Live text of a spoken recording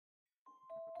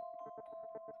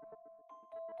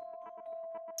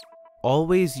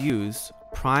Always use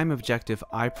Prime Objective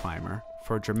Eye Primer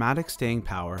for dramatic staying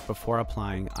power before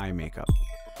applying eye makeup.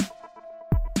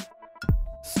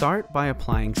 Start by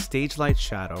applying Stage Light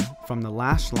Shadow from the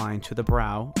lash line to the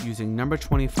brow using number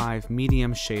 25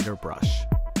 medium shader brush.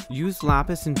 Use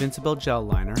Lapis Invincible Gel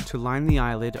Liner to line the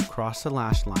eyelid across the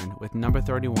lash line with number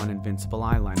 31 Invincible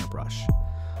Eyeliner brush.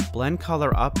 Blend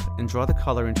color up and draw the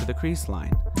color into the crease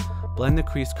line. Blend the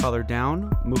crease color down,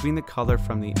 moving the color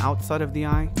from the outside of the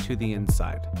eye to the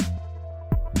inside.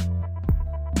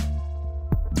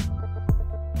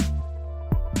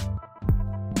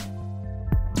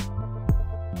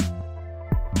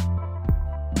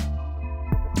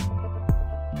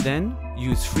 Then,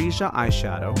 use Freesia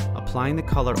eyeshadow, applying the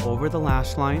color over the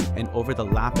lash line and over the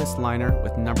lapis liner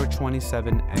with number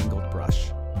 27 angled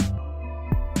brush.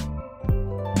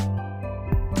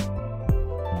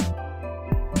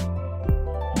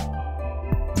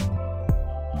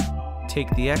 Take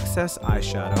the excess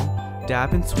eyeshadow,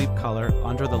 dab and sweep color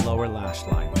under the lower lash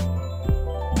line.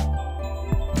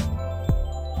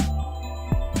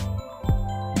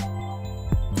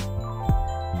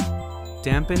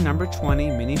 Dampen number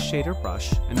 20 mini shader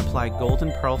brush and apply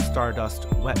Golden Pearl Stardust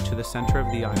wet to the center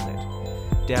of the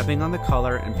eyelid, dabbing on the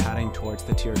color and patting towards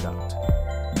the tear duct.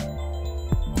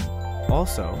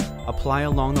 Also, apply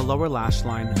along the lower lash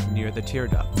line near the tear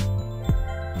duct.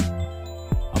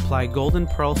 Apply Golden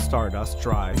Pearl Stardust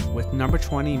dry with number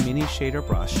 20 mini shader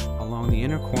brush along the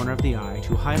inner corner of the eye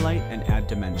to highlight and add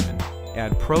dimension.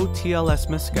 Add Pro TLS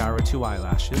Mascara to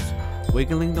eyelashes,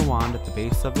 wiggling the wand at the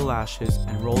base of the lashes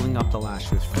and rolling up the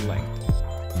lashes for length.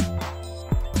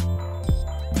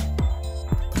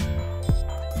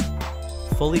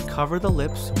 Fully cover the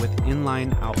lips with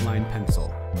inline outline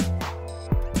pencil.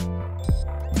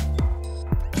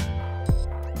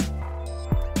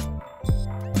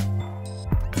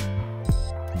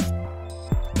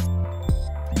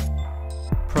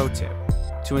 Pro tip: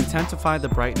 to intensify the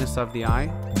brightness of the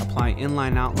eye, apply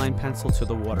inline outline pencil to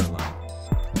the waterline.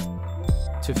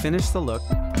 To finish the look,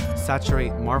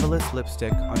 saturate Marvelous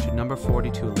lipstick onto number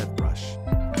 42 lip brush.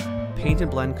 Paint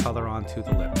and blend color onto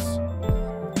the lips.